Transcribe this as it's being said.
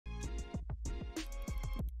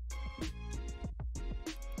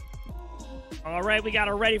All right, we got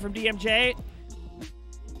a ready from DMJ.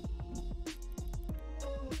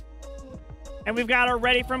 And we've got a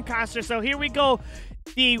ready from Atkoster. So here we go.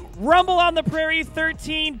 The Rumble on the Prairie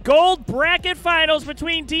 13 Gold Bracket Finals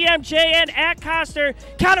between DMJ and Atkoster.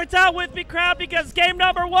 Count it down with me, crowd, because game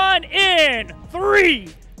number 1 in 3,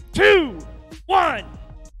 2, 1.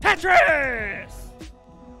 Tetris!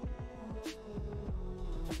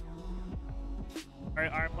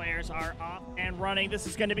 Our players are off and running. This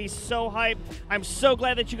is going to be so hype. I'm so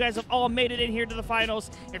glad that you guys have all made it in here to the finals.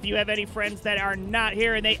 If you have any friends that are not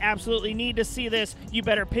here and they absolutely need to see this, you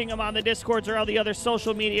better ping them on the Discords or all the other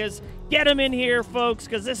social medias. Get them in here, folks,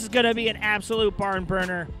 because this is going to be an absolute barn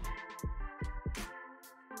burner.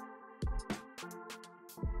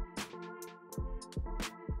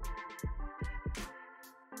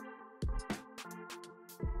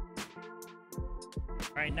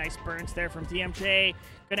 All right, nice burns there from DMJ.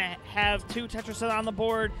 Gonna have 2 Tetris on the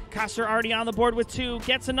board. Atkoster already on the board with 2.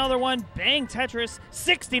 Gets another one. Bang, Tetris.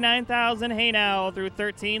 69,000. Hey now through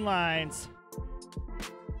 13 lines.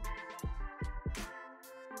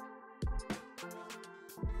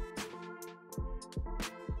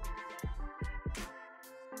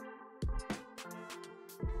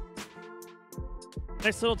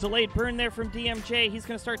 Nice little delayed burn there from DMJ. He's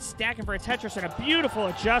gonna start stacking for a Tetris and a beautiful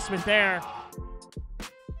adjustment there.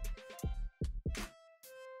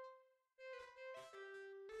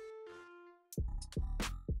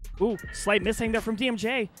 Ooh, slight missing there from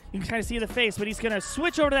DMJ. You can kind of see the face, but he's going to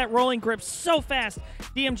switch over to that rolling grip so fast.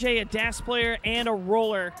 DMJ, a dash player and a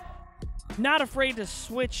roller. Not afraid to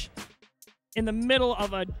switch in the middle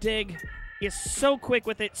of a dig. He is so quick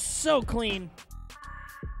with it, so clean.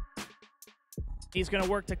 He's going to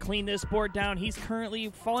work to clean this board down. He's currently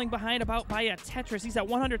falling behind about by a Tetris. He's at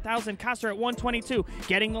 100,000. Atkoster at 122.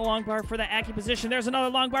 Getting the long bar for the Aki position. There's another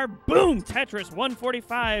long bar. Boom! Tetris.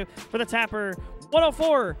 145 for the tapper.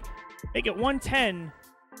 104. Make it 110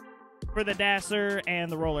 for the dasher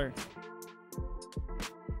and the roller.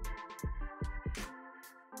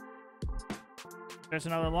 There's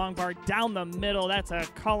another long bar down the middle. That's a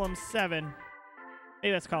column 7.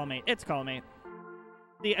 Maybe that's column 8. It's column 8.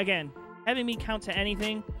 See, again, having me count to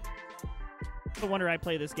anything, no wonder I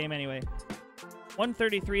play this game anyway.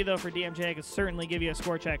 133, though, for DMJ. I could certainly give you a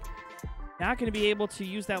score check. Not going to be able to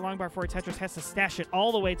use that long bar for a Tetris. Has to stash it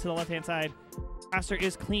all the way to the left-hand side. Atkoster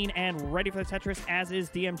is clean and ready for the Tetris, as is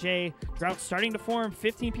DMJ. Drought starting to form.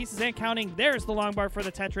 15 pieces and counting. There's the long bar for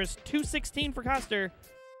the Tetris. 216 for Atkoster.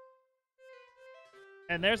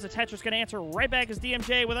 And there's the Tetris going to answer right back as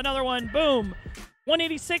DMJ with another one. Boom.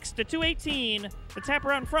 186 to 218. The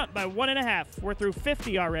tapper out in front by 1.5. We're through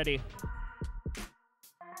 50 already.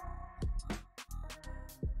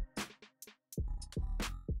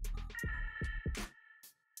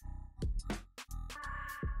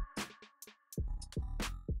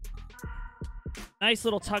 Nice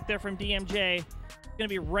little tuck there from DMJ. Going to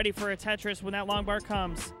be ready for a Tetris when that long bar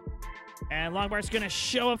comes. And long bar's going to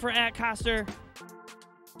show up for Atkoster.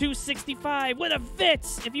 265 with a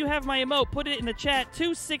Vitz. If you have my emote, put it in the chat.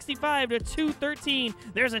 265 to 213.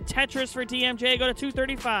 There's a Tetris for DMJ. Go to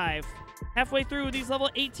 235. Halfway through these level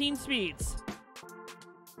 18 speeds.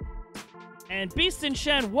 And Beast and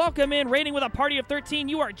Shen, welcome in, rating with a party of 13.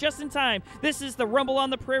 You are just in time. This is the Rumble on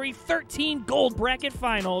the Prairie 13 Gold Bracket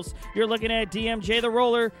Finals. You're looking at DMJ the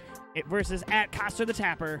Roller versus Atkoster the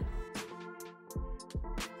Tapper.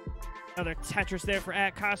 Another Tetris there for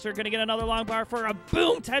Atkoster. Going to get another long bar for a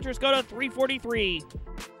boom Tetris. Go to 343.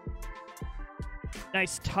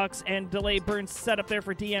 Nice tucks and delay burn setup there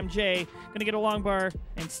for DMJ. Going to get a long bar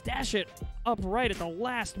and stash it up right at the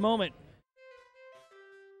last moment.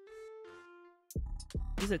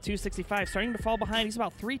 He's at 265, starting to fall behind. He's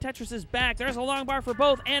about 3 Tetrises back. There's a long bar for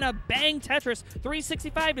both, and a bang Tetris.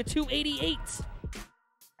 365 to 288.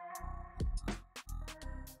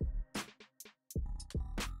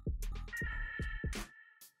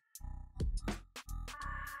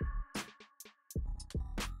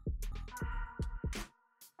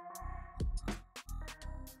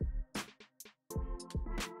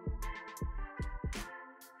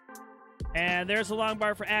 And there's a long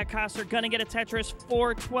bar for Atkoster. Gonna get a Tetris.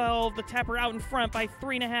 412. The tapper out in front by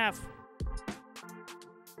 3.5.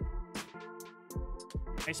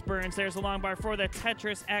 Nice burns. There's a long bar for the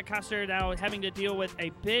Tetris. Atkoster now having to deal with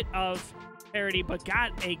a bit of parity, but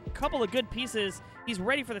got a couple of good pieces. He's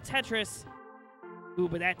ready for the Tetris. Ooh,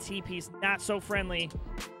 but that T piece not so friendly.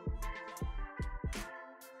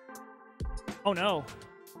 Oh no.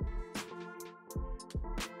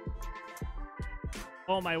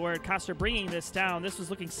 Oh my word, Atkoster bringing this down. This was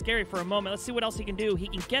looking scary for a moment. Let's see what else he can do. He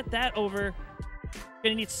can get that over.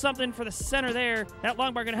 Gonna need something for the center there. That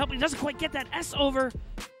long bar gonna help. He doesn't quite get that S over.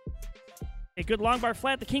 A good long bar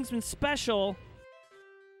flat. The Kingsman special.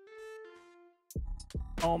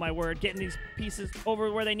 Oh my word, getting these pieces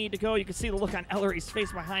over where they need to go. You can see the look on Ellery's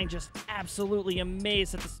face behind, just absolutely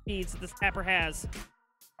amazed at the speeds that this tapper has.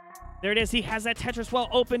 There it is. He has that Tetris well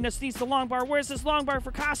open. Just needs the long bar. Where's this long bar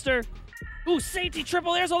for Koster? Ooh, safety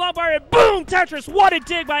triple. There's a long bar, and boom, Tetris. What a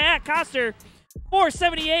dig by Atkoster.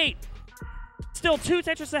 478. Still 2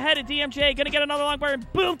 Tetris ahead of DMJ. Gonna get another long bar,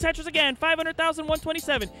 and boom, Tetris again.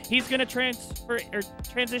 500,127. He's gonna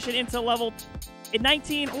transition into level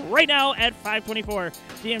 19 right now at 524.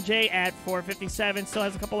 DMJ at 457. Still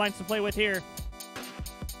has a couple lines to play with here.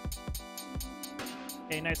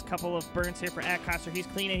 Okay, nice couple of burns here for Atkoster. He's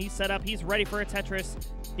clean and he's set up. He's ready for a Tetris.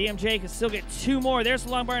 DMJ can still get 2 more. There's the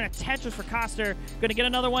long bar and a Tetris for Koster. Gonna get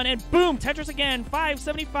another one, and boom, Tetris again.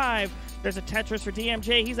 575. There's a Tetris for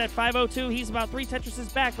DMJ. He's at 502. He's about 3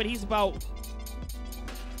 Tetrises back, but he's about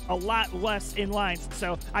a lot less in lines.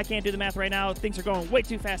 So I can't do the math right now. Things are going way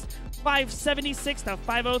too fast. 576 to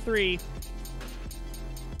 503.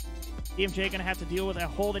 DMJ going to have to deal with that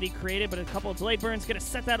hole that he created, but a couple of delayed burns going to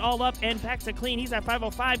set that all up and back to clean. He's at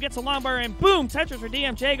 505, gets a long bar, and boom, Tetris for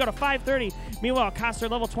DMJ, go to 530. Meanwhile, Koster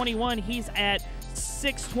level 21, he's at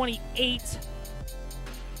 628.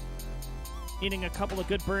 Needing a couple of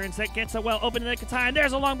good burns. That gets a well open in the nick of time.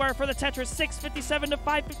 There's a long bar for the Tetris, 657 to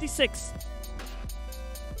 556.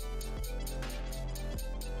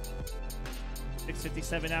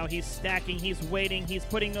 657 now. He's stacking. He's waiting. He's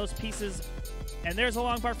putting those pieces. And there's a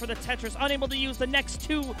long bar for the Tetris. Unable to use the next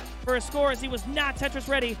 2 for a score as he was not Tetris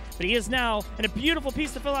ready. But he is now. And a beautiful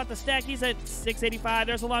piece to fill out the stack. He's at 685.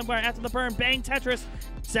 There's a long bar after the burn. Bang, Tetris.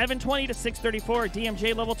 720 to 634.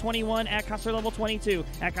 DMJ level 21. Atkoster level 22.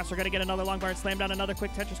 Atkoster got to get another long bar and slam down another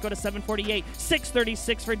quick Tetris. Go to 748.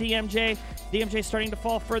 636 for DMJ. DMJ starting to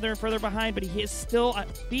fall further and further behind, but he is still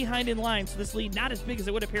behind in line. So this lead not as big as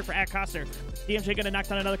it would appear for Atkoster. DMJ going to knock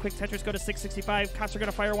down another quick Tetris. Go to 665. Koster going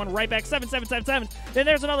to fire one right back. 7777. Then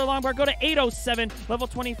there's another long bar. Go to 807. Level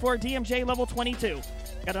 24. DMJ level 22.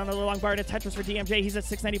 Got another long bar and a Tetris for DMJ. He's at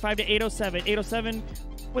 695 to 807. 807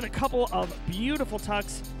 with a couple of beautiful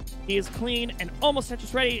tucks. He is clean and almost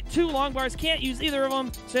Tetris ready. 2 long bars. Can't use either of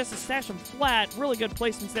them, so has to stash them flat. Really good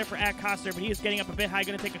placements there for Atkoster, but he is getting up a bit high.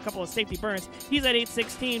 Going to take a couple of safety burns. He's at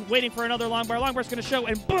 816, waiting for another long bar. Long bar's going to show,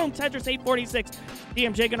 and boom, Tetris 846.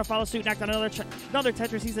 DMJ going to follow suit, knock down another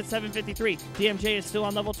Tetris. He's at 753. DMJ is still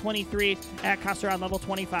on level 23. Atkoster on level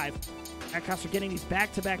 25. Atkoster getting these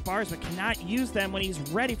back-to-back bars, but cannot use them when he's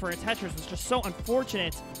ready for a Tetris. It's just so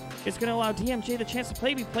unfortunate. It's going to allow DMJ the chance to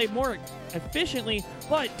be played more efficiently,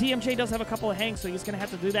 but DMJ does have a couple of hangs, so he's going to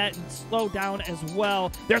have to do that and slow down as well.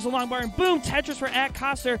 There's a long bar, and boom, Tetris for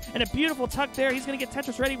Atkoster, and a beautiful tuck there. He's going to get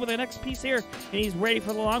Tetris ready with the next piece here, and he's ready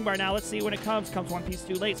for the long bar now. Let's see when it comes. Comes one piece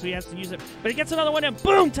too late, so he has to use it, but he gets another one, and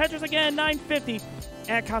boom, Tetris again, 950.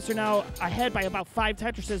 Atkoster now ahead by about 5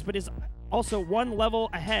 Tetrises, but is also 1 level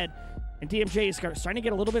ahead. And DMJ is starting to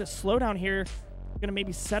get a little bit of slowdown here. Going to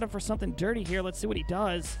maybe set up for something dirty here. Let's see what he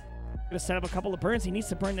does. Going to set up a couple of burns. He needs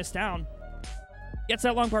to burn this down. Gets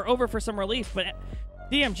that long bar over for some relief, but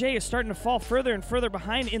DMJ is starting to fall further and further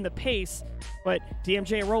behind in the pace. But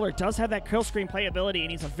DMJ Roller does have that kill screen playability,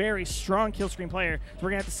 and he's a very strong kill screen player. So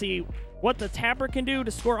we're going to have to see what the tapper can do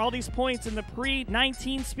to score all these points in the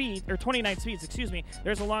pre-19 speed, or 29 speeds, excuse me.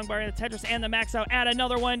 There's a long bar in the Tetris and the max out. Add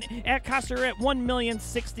another one. Atkoster at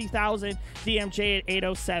 1,060,000. DMJ at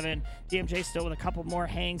 807. DMJ still with a couple more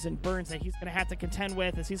hangs and burns that he's going to have to contend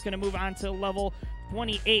with as he's going to move on to level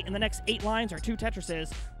 28. And the next 8 lines are 2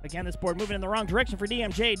 Tetrises. Again, this board moving in the wrong direction for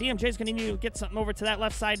DMJ. DMJ's going to need to get something over to that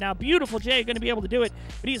left side now. Beautiful J going to be able to do it,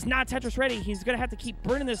 but he's not Tetris ready. He's going to have to keep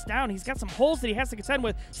burning this down. He's got some holes that he has to contend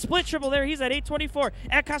with. Split triple there. He's at 824.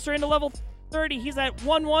 Atkoster into level 30. He's at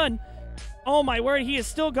 1-1. Oh my word, he is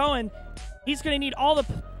still going. He's going to need all the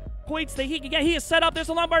points that he can get. He is set up. There's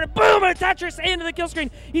a long bar, and boom, and a Tetris into the kill screen.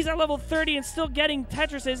 He's at level 30 and still getting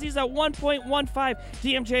Tetrises. He's at 1.15.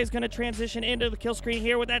 DMJ is going to transition into the kill screen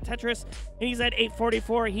here with that Tetris, and he's at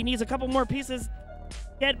 844. He needs a couple more pieces.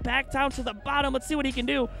 Get back down to the bottom. Let's see what he can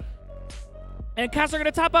do. And Koster going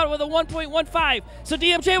to top out with a 1.15. So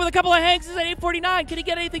DMJ with a couple of hangs is at 849. Can he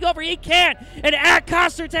get anything over? He can't. And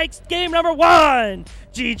Atkoster takes game number 1.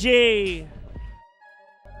 GG.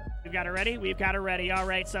 We've got it ready? We've got it ready. All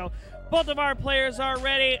right, so both of our players are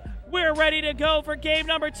ready. We're ready to go for game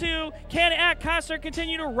number 2. Can Atkoster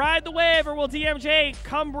continue to ride the wave, or will DMJ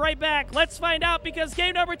come right back? Let's find out, because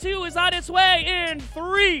game number 2 is on its way in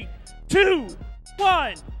 3, 2,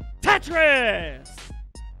 1. Tetris!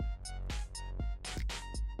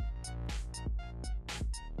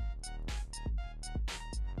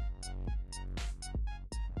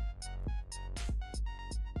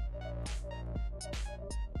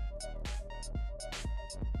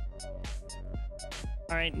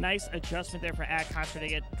 All right, nice adjustment there for Atkoster to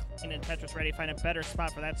get clean and Tetris ready, find a better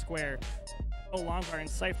spot for that square. No long bar in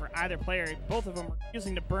sight for either player. Both of them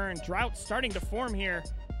refusing to burn. Drought starting to form here.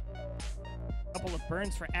 A couple of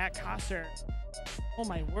burns for Atkoster. Oh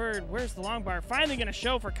my word, where's the long bar? Finally going to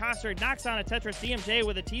show for Koster. Knocks down a Tetris. DMJ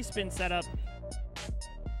with a T-spin setup.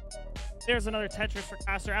 There's another Tetris for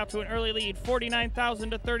Koster, out to an early lead,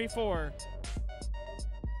 49,000 to 34.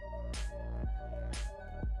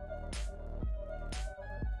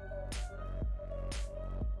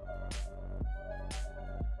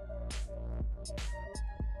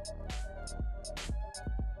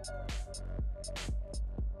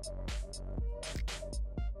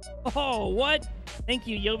 Oh, what? Thank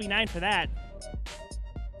you, Yobi9, for that.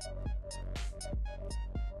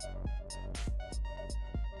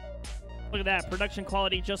 Look at that. Production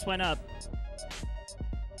quality just went up.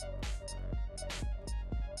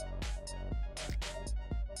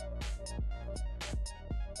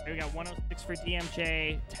 Here we got 106 for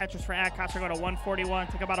DMJ. Tetris for Atkoster go to 141.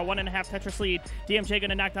 Took about a 1.5 Tetris lead. DMJ going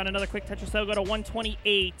to knock down another quick Tetris. They'll go to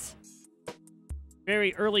 128.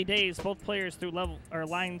 Very early days. Both players through level or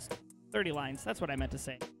lines, 30 lines. That's what I meant to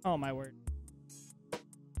say. Oh my word.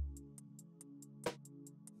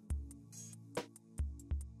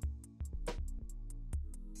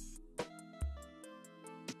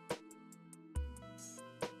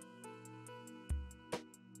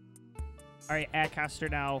 All right,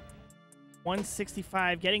 Atkoster now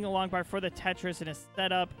 165, getting the long bar for the Tetris and is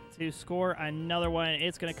set up to score another one.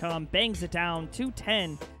 It's going to come, bangs it down,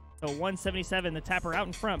 210 to 177. The tapper out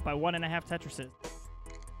in front by 1.5 Tetrises.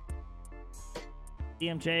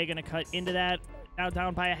 DMJ going to cut into that, now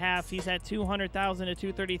down by a half. He's at 200,000 to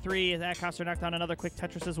 233 as Atkoster knocked down another quick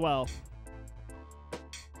Tetris as well.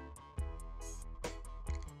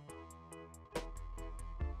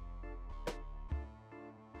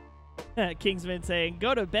 Kingsman saying,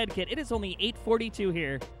 go to bed, kid. It is only 8:42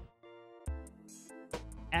 here.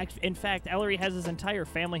 In fact, Ellery has his entire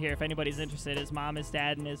family here, if anybody's interested. His mom, his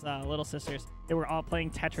dad, and his little sisters. They were all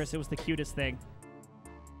playing Tetris. It was the cutest thing.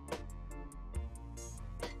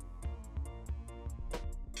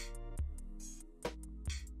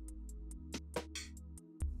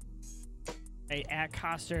 Hey,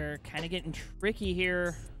 Atkoster kind of getting tricky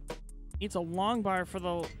here. Needs a long bar for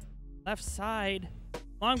the left side.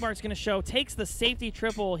 Long bar's going to show. Takes the safety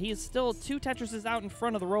triple. He is still 2 Tetrises out in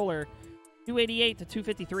front of the roller. 288 to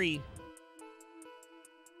 253.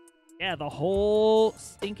 Yeah, the whole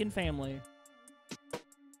stinking family.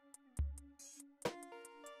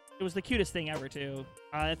 It was the cutest thing ever, too.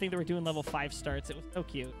 I think they were doing level 5 starts. It was so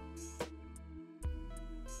cute.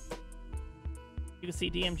 You can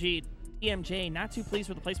see DMJ not too pleased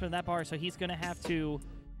with the placement of that bar, so he's going to have to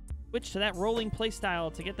switch to that rolling play style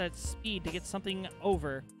to get that speed, to get something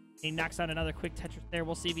over. He knocks out another quick Tetris there.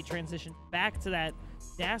 We'll see if he transitions back to that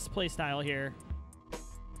DAS play style here,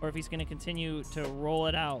 or if he's going to continue to roll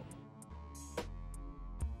it out.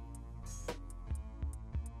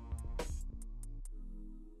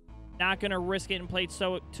 Not going to risk it and play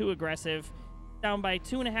too aggressive. Down by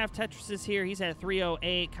 2.5 Tetrises here. He's at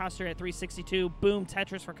 308. Koster at 362. Boom,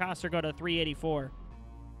 Tetris for Koster go to 384.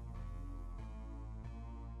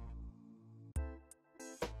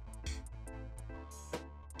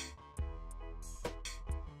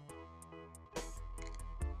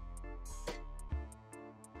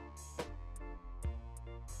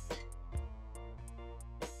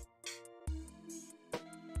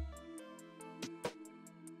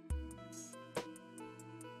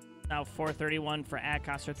 Now 431 for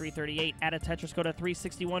Atkoster, 338. Add a Tetris go to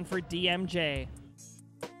 361 for DMJ.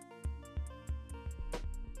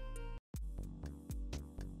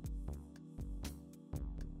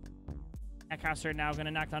 Atkoster now going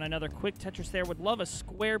to knock down another quick Tetris there. Would love a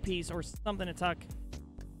square piece or something to tuck.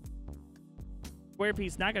 Square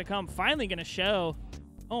piece not going to come. Finally going to show.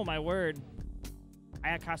 Oh my word.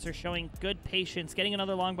 Atkoster showing good patience, getting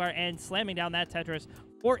another long bar and slamming down that Tetris.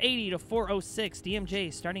 480 to 406.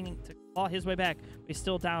 DMJ starting to claw his way back. He's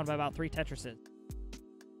still down by about 3 Tetrises.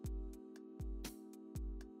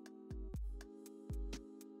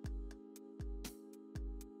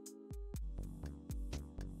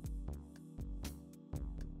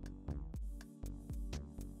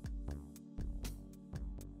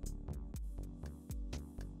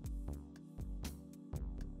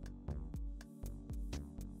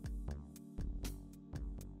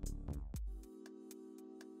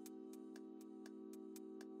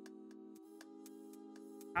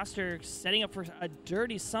 Koster setting up for a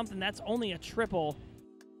dirty something. That's only a triple.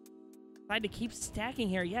 Tried to keep stacking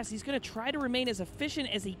here. Yes, he's going to try to remain as efficient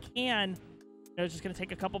as he can. Just going to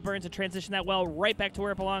take a couple burns and transition that well right back to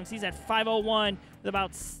where it belongs. He's at 501 with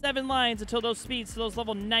about 7 lines until those speeds to those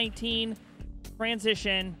level 19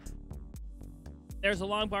 transition. There's a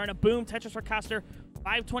long bar and a boom. Tetris for Coster.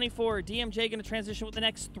 524. DMJ going to transition with the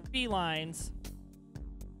next 3 lines.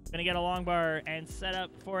 Going to get a long bar and set up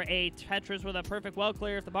for a Tetris with a perfect well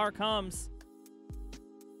clear if the bar comes.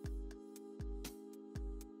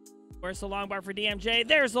 Where's the long bar for DMJ?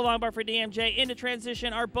 There's the long bar for DMJ. Into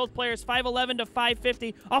transition are both players 511 to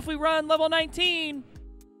 550. Off we run, level 19.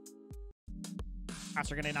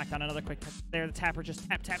 Coster going to knock down another quick tap there. The tapper just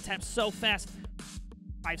tap so fast.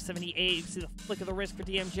 578. You see the flick of the wrist for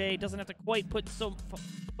DMJ. Doesn't have to quite put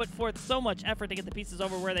forth so much effort to get the pieces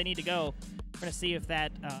over where they need to go. We're going to see if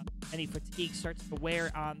that any fatigue starts to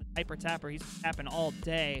wear on the hyper tapper. He's tapping all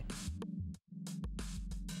day.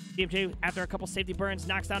 DMJ, after a couple safety burns,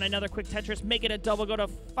 knocks down another quick Tetris, make it a double, go to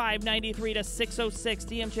 593 to 606.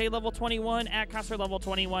 DMJ level 21, Atkoster level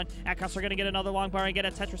 21. Atkoster going to get another long bar and get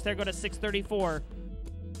a Tetris there, go to 634.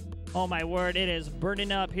 Oh my word, it is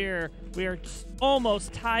burning up here. We are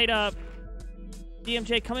almost tied up.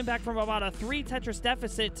 DMJ coming back from about a 3 Tetris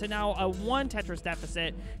deficit to now a 1 Tetris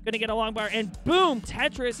deficit. Going to get a long bar, and boom,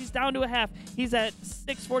 Tetris. He's down to a half. He's at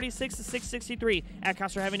 646 to 663.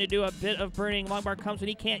 Atkoster having to do a bit of burning. Long bar comes when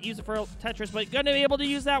he can't use it for a Tetris, but going to be able to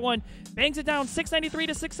use that one. Bangs it down, 693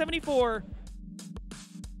 to 674.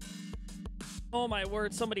 Oh my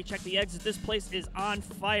word, somebody check the exit. This place is on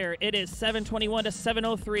fire. It is 721 to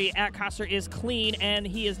 703. Atkoster is clean, and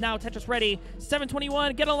he is now Tetris ready.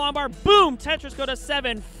 721, get a long bar. Boom! Tetris go to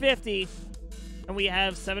 750. And we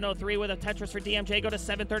have 703 with a Tetris for DMJ, go to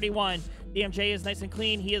 731. DMJ is nice and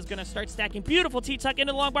clean. He is going to start stacking. Beautiful T-tuck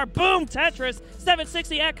into the long bar. Boom! Tetris.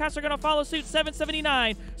 760. Atkoster going to follow suit.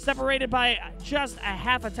 779. Separated by just a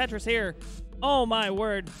half a Tetris here. Oh my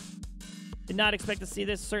word. Did not expect to see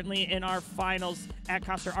this, certainly in our finals.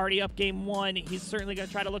 Atkoster already up game 1. He's certainly going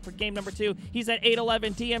to try to look for game number 2. He's at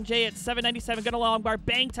 811. DMJ at 797. Going to long bar.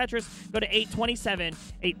 Bang Tetris. Go to 827.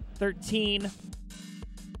 813.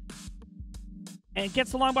 And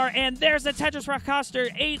gets the long bar. And there's the Tetris for Atkoster.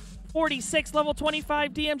 846 level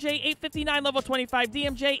 25. DMJ 859 level 25.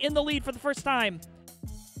 DMJ in the lead for the first time.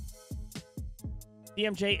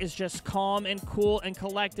 DMJ is just calm and cool and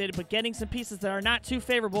collected, but getting some pieces that are not too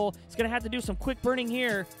favorable. He's going to have to do some quick burning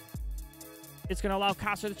here. It's going to allow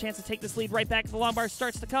Coster the chance to take this lead right back. The long bar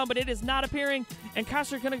starts to come, but it is not appearing. And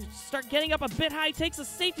Coster going to start getting up a bit high. Takes a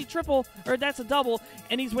safety triple, or that's a double.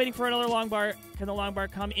 And he's waiting for another long bar. Can the long bar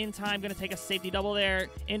come in time? Going to take a safety double there.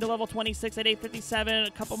 Into level 26 at 857.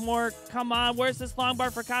 A couple more. Come on. Where's this long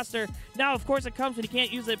bar for Coster? Now, of course, it comes when he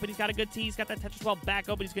can't use it, but he's got a good tee. He's got that Tetris well back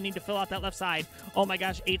open. He's going to need to fill out that left side. Oh my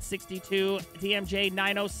gosh. 862. DMJ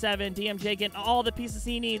 907. DMJ getting all the pieces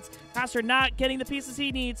he needs. Coster not getting the pieces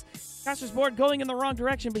he needs. Coster's board going in the wrong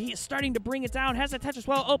direction, but he is starting to bring it down. Has that Tetris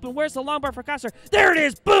well open. Where's the long bar for Coster? There it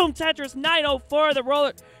is. Boom. Tetris 904. The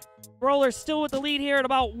roller still with the lead here at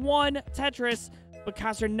about 1 Tetris, but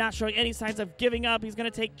Coster not showing any signs of giving up. He's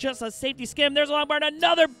going to take just a safety skim. There's a long bar and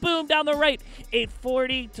another boom down the right.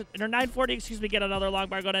 940, excuse me, get another long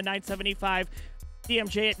bar. Go to 975.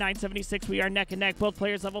 DMJ at 976. We are neck and neck. Both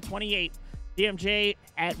players level 28. DMJ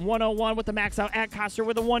at 101 with the max out. Atkoster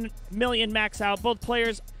with a 1 million max out. Both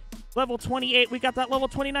players level 28. We got that level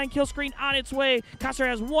 29 kill screen on its way. Coster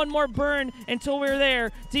has one more burn until we're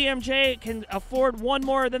there. DMJ can afford one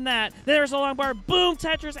more than that. There's a long bar. Boom,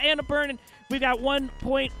 Tetris and a burn. We got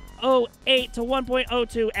 1.08 to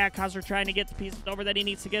 1.02. Atkoster trying to get the pieces over that he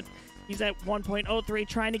needs to get. He's at 1.03,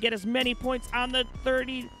 trying to get as many points on the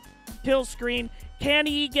 30 kill screen. Can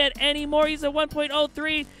he get any more? He's at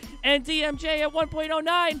 1.03, and DMJ at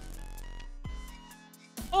 1.09.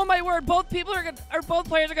 Oh my word! Both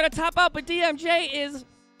players are gonna top out, but DMJ is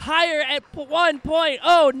higher at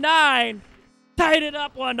 1.09. Tied it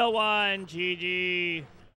up 1-1. GG.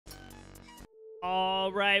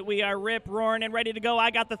 All right, we are rip roaring and ready to go. I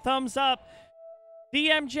got the thumbs up.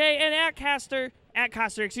 DMJ and Atkoster,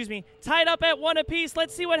 excuse me, tied up at 1 apiece.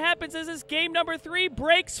 Let's see what happens as this game number 3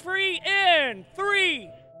 breaks free in 3,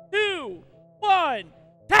 2, 1.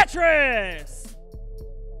 Tetris.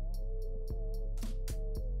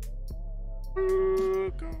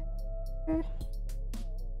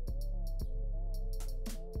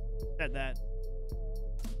 Said that.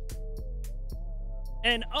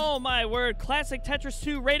 And oh my word, classic Tetris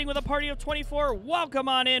 2 rating with a party of 24. Welcome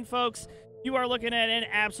on in, folks. You are looking at an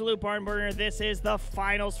absolute barn burner. This is the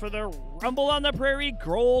finals for the Rumble on the Prairie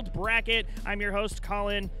Gold Bracket. I'm your host,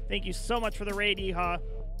 Colin. Thank you so much for the raid, Yeehaw.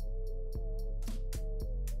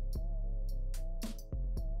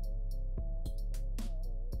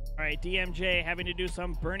 All right, DMJ having to do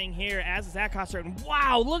some burning here, as is Atkoster. And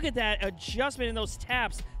wow, look at that adjustment in those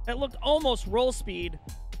taps. That looked almost roll speed.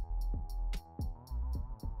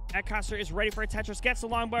 Atkoster is ready for a Tetris, gets the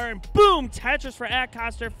long bar, and boom, Tetris for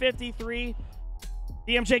Atkoster, 53.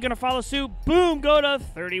 DMJ gonna follow suit. Boom, go to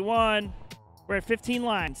 31. We're at 15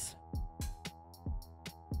 lines.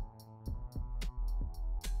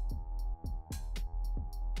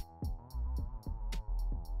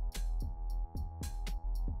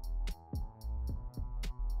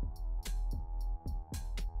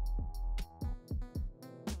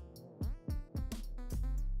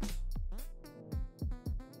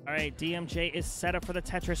 All right, DMJ is set up for the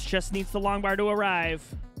Tetris. Just needs the long bar to arrive.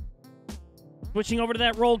 Switching over to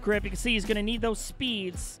that roll grip. You can see he's going to need those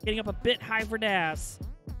speeds. Getting up a bit high for Das.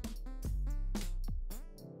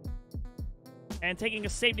 And taking a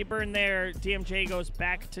safety burn there, DMJ goes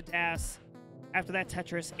back to Das. After that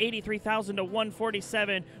Tetris, 83,000 to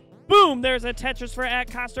 147. Boom, there's a Tetris for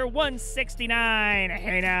Atkoster, 169.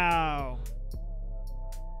 Hey now.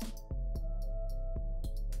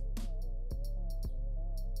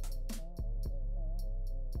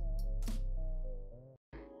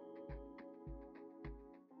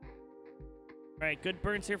 All right, good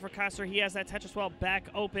burns here for Koster. He has that Tetris well back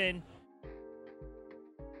open.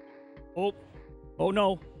 Oh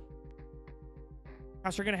no.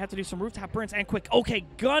 Koster going to have to do some rooftop burns and quick. Okay,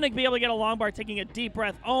 gonna be able to get a long bar, taking a deep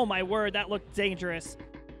breath. Oh my word, that looked dangerous.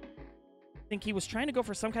 I think he was trying to go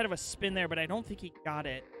for some kind of a spin there, but I don't think he got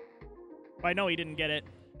it. Well, I know he didn't get it.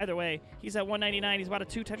 Either way, he's at 199. He's about a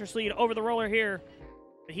 2 Tetris lead over the roller here.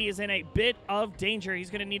 He is in a bit of danger. He's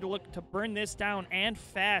going to need to look to burn this down and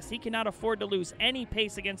fast. He cannot afford to lose any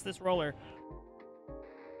pace against this roller.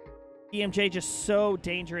 DMJ just so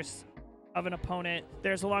dangerous of an opponent.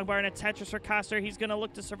 There's a long bar and a Tetris for Koster. He's going to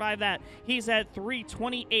look to survive that. He's at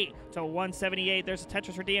 328 to 178. There's a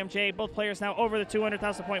Tetris for DMJ. Both players now over the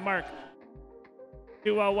 200,000 point mark.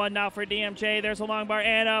 201 now for DMJ. There's a long bar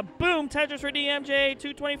and a boom, Tetris for DMJ,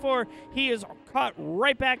 224. He is caught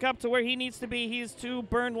right back up to where he needs to be. He's 2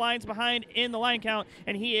 burned lines behind in the line count,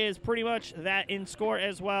 and he is pretty much that in score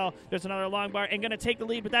as well. There's another long bar and going to take the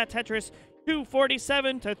lead with that Tetris,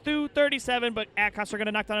 247 to 237, but Atkoster going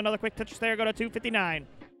to knock down another quick Tetris there, go to 259.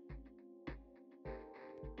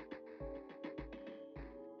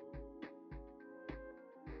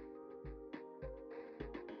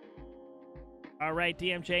 All right,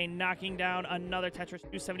 DMJ knocking down another Tetris,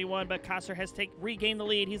 271, but Koster has regained the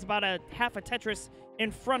lead. He's about a half a Tetris in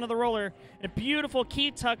front of the roller. And a beautiful key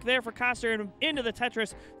tuck there for Koster and into the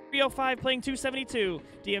Tetris, 305 playing 272.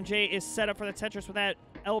 DMJ is set up for the Tetris with that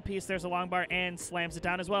L piece. There's a long bar and slams it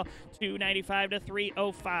down as well, 295 to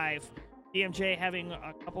 305. DMJ having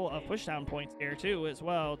a couple of pushdown points here too as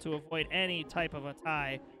well to avoid any type of a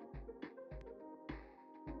tie.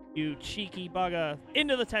 You cheeky bugger.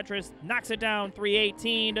 Into the Tetris, knocks it down,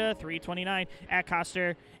 318 to 329.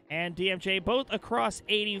 Atkoster and DMJ both across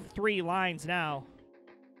 83 lines now.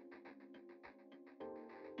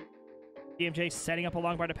 DMJ setting up a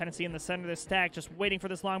long bar dependency in the center of the stack, just waiting for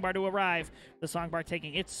this long bar to arrive. This long bar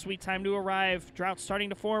taking its sweet time to arrive. Drought starting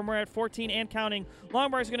to form. We're at 14 and counting.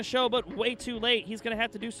 Long bar is going to show, but way too late. He's going to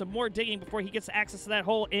have to do some more digging before he gets access to that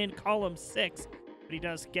hole in column 6. He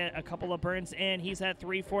does get a couple of burns in. He's at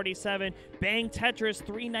 347. Bang Tetris,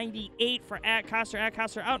 398 for Atkoster.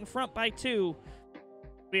 Atkoster out in front by 2.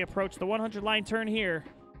 We approach the 100 line turn here.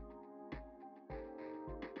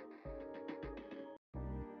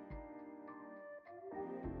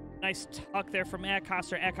 Nice tuck there from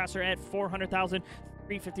Atkoster. Atkoster at 400,000.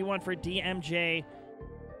 351 for DMJ.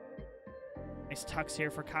 Nice tucks here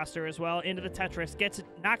for Koster as well. Into the Tetris. Gets it,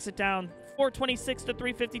 knocks it down. 426 to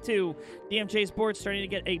 352. DMJ's board starting to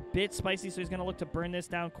get a bit spicy, so he's going to look to burn this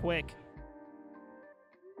down quick.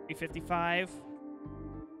 355.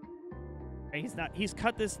 He's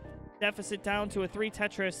cut this deficit down to a 3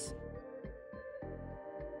 Tetris.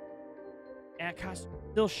 Atkoster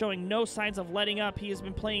still showing no signs of letting up. He has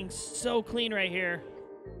been playing so clean right here.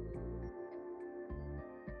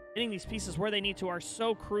 Hitting these pieces where they need to are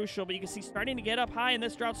so crucial, but you can see starting to get up high, and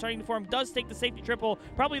this drought starting to form. Does take the safety triple.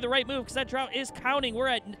 Probably the right move because that drought is counting. We're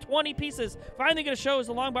at 20 pieces. Finally going to show is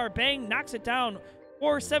the long bar. Bang, knocks it down.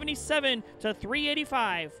 477 to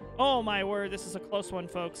 385. Oh my word, this is a close one,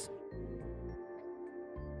 folks.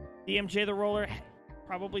 DMJ the roller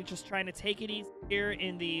probably just trying to take it easy here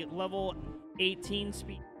in the level 18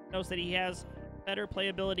 speed. Knows that he has better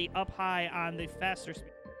playability up high on the faster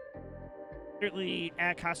speed. Certainly,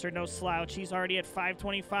 Atkoster, no slouch. He's already at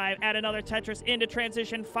 525. Add another Tetris into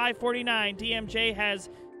transition, 549. DMJ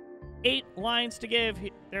has 8 lines to give.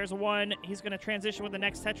 There's one. He's going to transition with the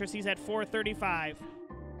next Tetris. He's at 435.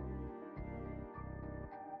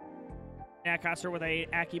 Atkoster with a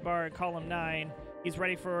Aki bar in column 9. He's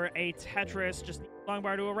ready for a Tetris. Just long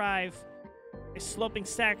bar to arrive. A sloping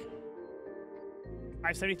stack.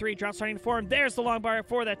 573, drought starting to form. There's the long bar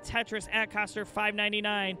for the Tetris. Atkoster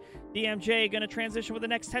 599. DMJ going to transition with the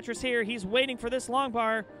next Tetris here. He's waiting for this long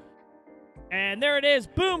bar. And there it is.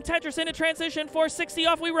 Boom, Tetris into transition. 460,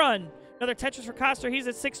 off we run. Another Tetris for Koster. He's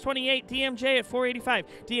at 628. DMJ at 485.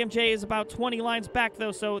 DMJ is about 20 lines back,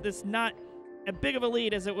 though, so this is not as big of a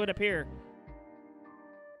lead as it would appear.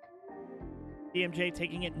 DMJ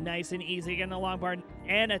taking it nice and easy, getting a long bar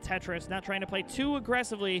and a Tetris. Not trying to play too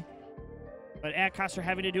aggressively. But Atkoster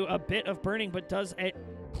having to do a bit of burning, but does a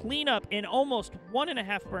cleanup in almost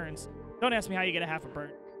 1.5 burns. Don't ask me how you get a half a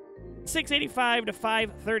burn. 685 to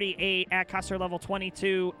 538. Atkoster level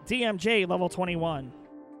 22. DMJ level 21.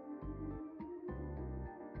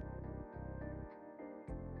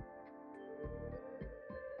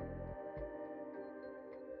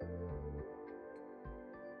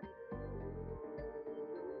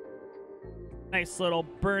 Nice little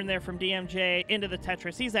burn there from DMJ into the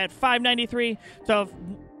Tetris. He's at 593 to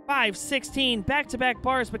 516. Back-to-back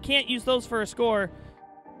bars, but can't use those for a score.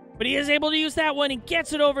 But he is able to use that one. He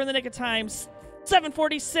gets it over in the nick of time.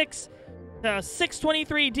 746 to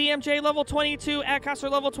 623. DMJ level 22. Atkoster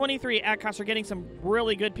level 23. Atkoster getting some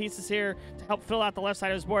really good pieces here to help fill out the left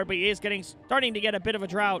side of his board, but he is starting to get a bit of a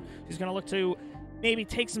drought. He's going to look to maybe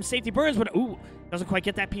take some safety burns, but ooh, doesn't quite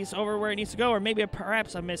get that piece over where it needs to go, or maybe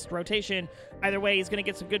perhaps a missed rotation. Either way, he's going to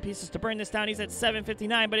get some good pieces to burn this down. He's at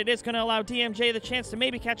 759, but it is going to allow DMJ the chance to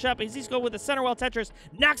maybe catch up. As he's going with the center well Tetris,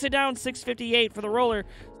 knocks it down. 658 for the roller,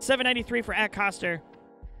 793 for Atkoster.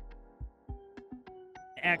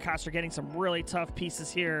 Atkoster getting some really tough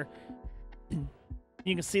pieces here.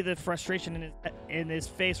 You can see the frustration in his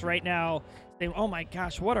face right now. Saying, oh my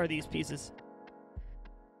gosh, what are these pieces?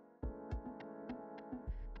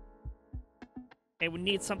 They would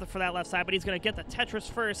need something for that left side, but he's going to get the Tetris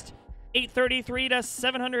first. 833 to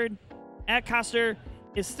 700. Atkoster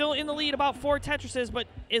is still in the lead, about 4 Tetrises, but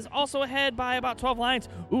is also ahead by about 12 lines.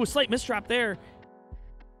 Ooh, slight misdrop there.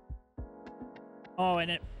 Oh,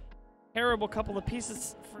 and a terrible couple of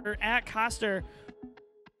pieces for Atkoster.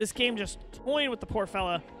 This game just toying with the poor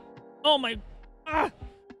fella. Oh my,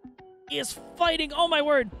 he is fighting, oh my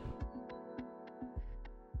word.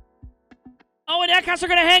 Oh, and Atkoster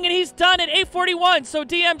going to hang, and he's done at 841. So,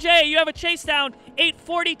 DMJ, you have a chase down,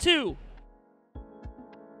 842.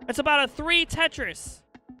 That's about a 3 Tetris.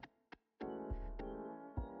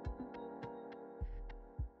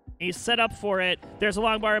 He's set up for it. There's a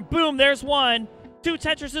long bar, and boom, there's one. 2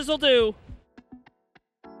 Tetrises will do.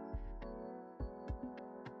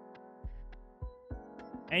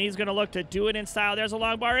 And he's going to look to do it in style. There's a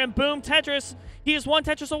long bar, and boom, Tetris. He is 1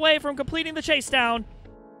 Tetris away from completing the chase down.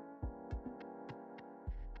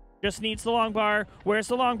 Just needs the long bar. Where's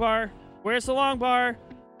the long bar? Where's the long bar?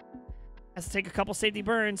 Has to take a couple safety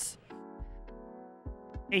burns.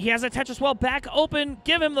 Hey, he has a Tetris well back open.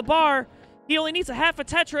 Give him the bar. He only needs a half a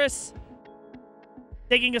Tetris.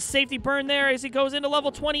 Taking a safety burn there as he goes into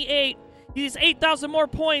level 28. He's 8,000 more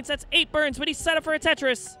points. That's 8 burns, but he's set up for a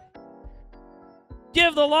Tetris.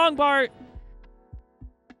 Give the long bar.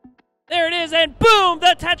 There it is, and boom!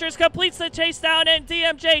 The Tetris completes the chase down, and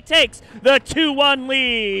DMJ takes the 2-1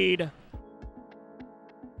 lead.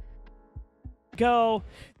 Go.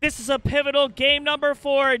 This is a pivotal game number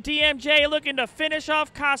 4. DMJ looking to finish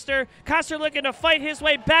off Koster. Koster looking to fight his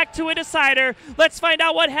way back to a decider. Let's find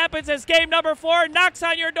out what happens as game number 4 knocks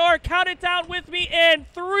on your door. Count it down with me in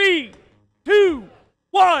 3, 2,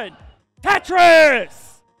 1. Tetris!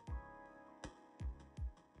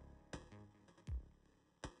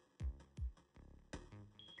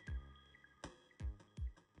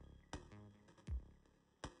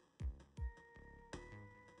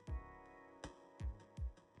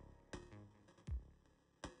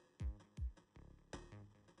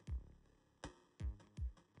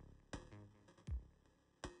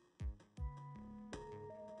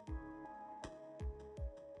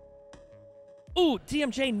 Ooh,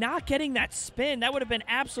 DMJ not getting that spin. That would have been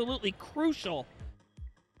absolutely crucial.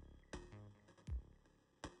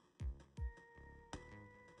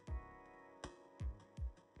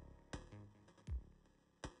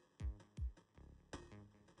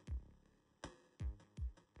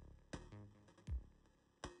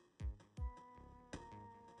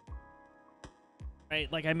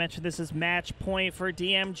 Right, like I mentioned, this is match point for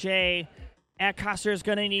DMJ. Atkoster is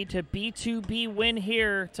going to need to B2B win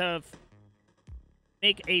here to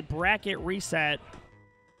make a bracket reset.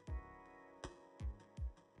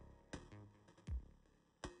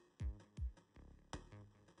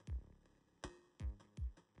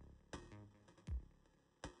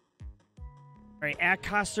 All right,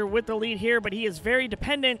 Atkoster with the lead here, but he is very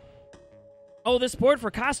dependent. Oh, this board for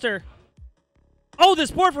Koster. Oh, this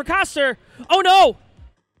board for Koster. Oh, no.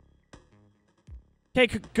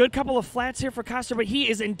 Okay, good couple of flats here for Koster, but he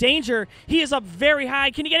is in danger. He is up very high.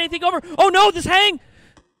 Can he get anything over? Oh, no, this hang.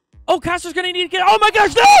 Oh, Koster's going to need to get... Oh, my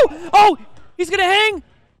gosh, no. Oh, he's going to hang.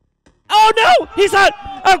 Oh, no, he's out.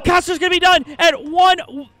 Oh, Koster's going to be done at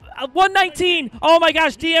 119. Oh, my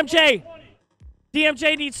gosh, DMJ.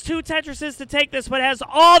 DMJ needs 2 Tetrises to take this, but has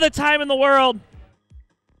all the time in the world.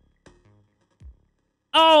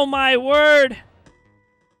 Oh, my word.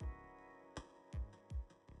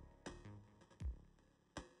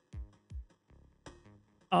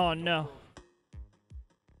 Oh, no.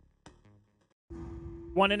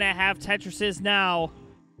 1.5 Tetrises now.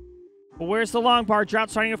 But where's the long bar?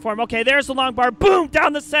 Drought starting to form. Okay, there's the long bar. Boom!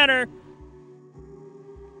 Down the center.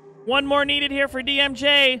 One more needed here for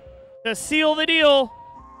DMJ to seal the deal.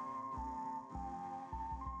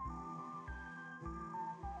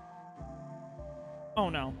 Oh,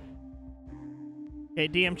 no. Okay,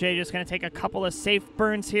 DMJ just going to take a couple of safe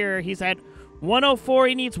burns here. He's at 104.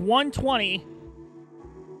 He needs 120.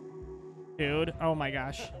 Dude, oh my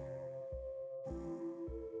gosh.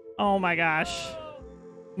 Oh my gosh.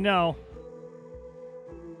 No.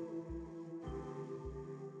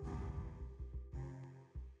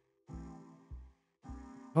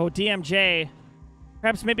 Oh, DMJ.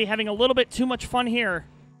 Perhaps maybe having a little bit too much fun here.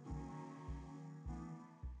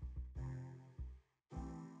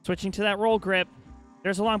 Switching to that roll grip.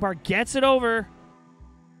 There's a long bar. Gets it over.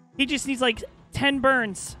 He just needs like 10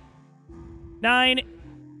 burns. 9.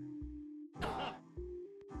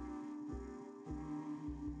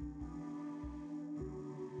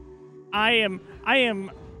 I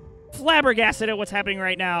am flabbergasted at what's happening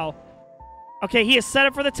right now. Okay, he is set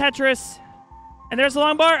up for the Tetris. And there's the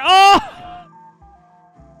long bar. Oh!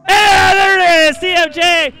 Yeah, there it is,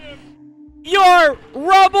 DMJ. Your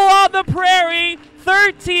Rumble on the Prairie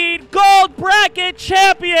 13 gold bracket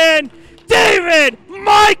champion, David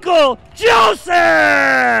Michael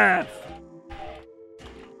Joseph.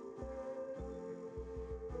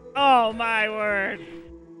 Oh, my word.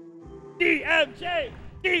 DMJ.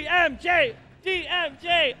 DMJ!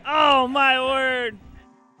 DMJ! Oh, my word.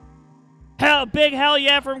 Big hell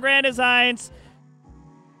yeah from Grand Designs.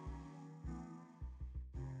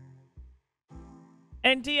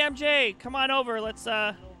 And DMJ, come on over. Let's,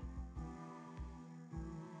 and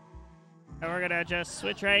we're going to just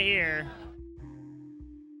switch right here.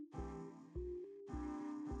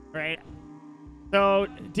 Right. So,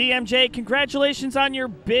 DMJ, congratulations on your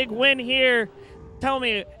big win here. Tell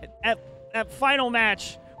me, that final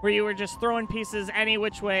match where you were just throwing pieces any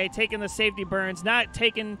which way, taking the safety burns,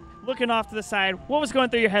 looking off to the side. What was going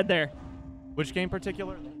through your head there? Which game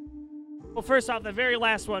particular? Well, first off, the very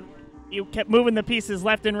last one, you kept moving the pieces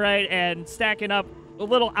left and right and stacking up a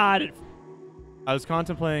little odd. I was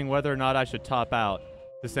contemplating whether or not I should top out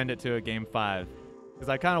to send it to a game 5 because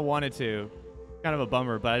I kind of wanted to. Kind of a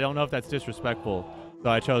bummer, but I don't know if that's disrespectful, so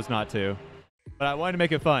I chose not to. But I wanted to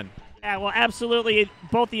make it fun. Yeah, well, absolutely.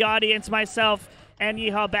 Both the audience, myself, and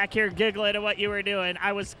Yeehaw back here giggling at what you were doing.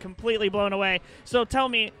 I was completely blown away. So tell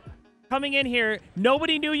me, coming in here,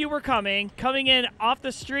 nobody knew you were coming in off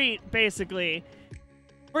the street, basically.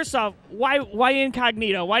 First off, why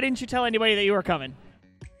incognito? Why didn't you tell anybody that you were coming?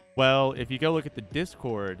 Well, if you go look at the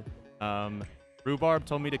Discord, Rhubarb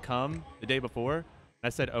told me to come the day before, and I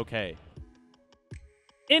said okay.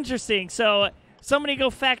 Interesting. So somebody go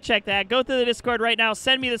fact check that. Go through the Discord right now.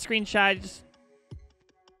 Send me the screenshot. Just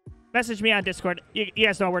message me on Discord. You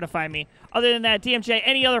guys know where to find me. Other than that, DMJ,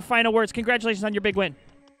 any other final words? Congratulations on your big win.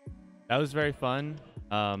 That was very fun.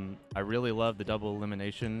 I really love the double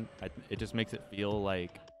elimination. It just makes it feel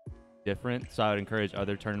like different. So I would encourage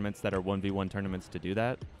other tournaments that are 1v1 tournaments to do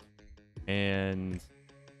that. And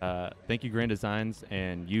thank you, Grand Designs,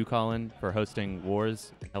 and you, Colin, for hosting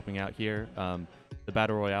Wars and helping out here. The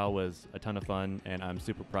Battle Royale was a ton of fun, and I'm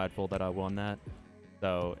super prideful that I won that.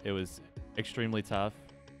 So it was extremely tough.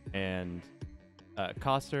 And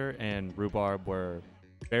Koster and Rhubarb were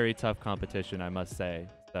very tough competition, I must say.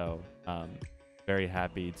 So very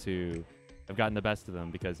happy to have gotten the best of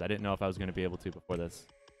them because I didn't know if I was going to be able to before this.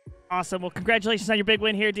 Awesome. Well, congratulations on your big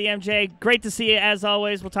win here, DMJ. Great to see you as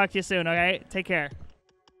always. We'll talk to you soon, all right? Take care.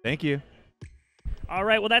 Thank you. All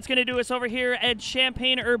right, well, that's going to do us over here at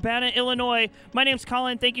Champaign-Urbana, Illinois. My name's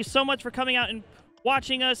Colin. Thank you so much for coming out and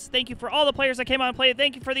watching us. Thank you for all the players that came out and played.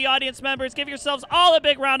 Thank you for the audience members. Give yourselves all a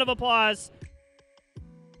big round of applause.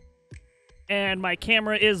 And my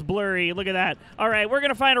camera is blurry. Look at that. All right, we're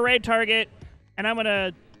going to find a raid target, and I'm going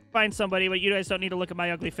to find somebody, but you guys don't need to look at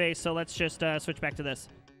my ugly face, so let's just switch back to this.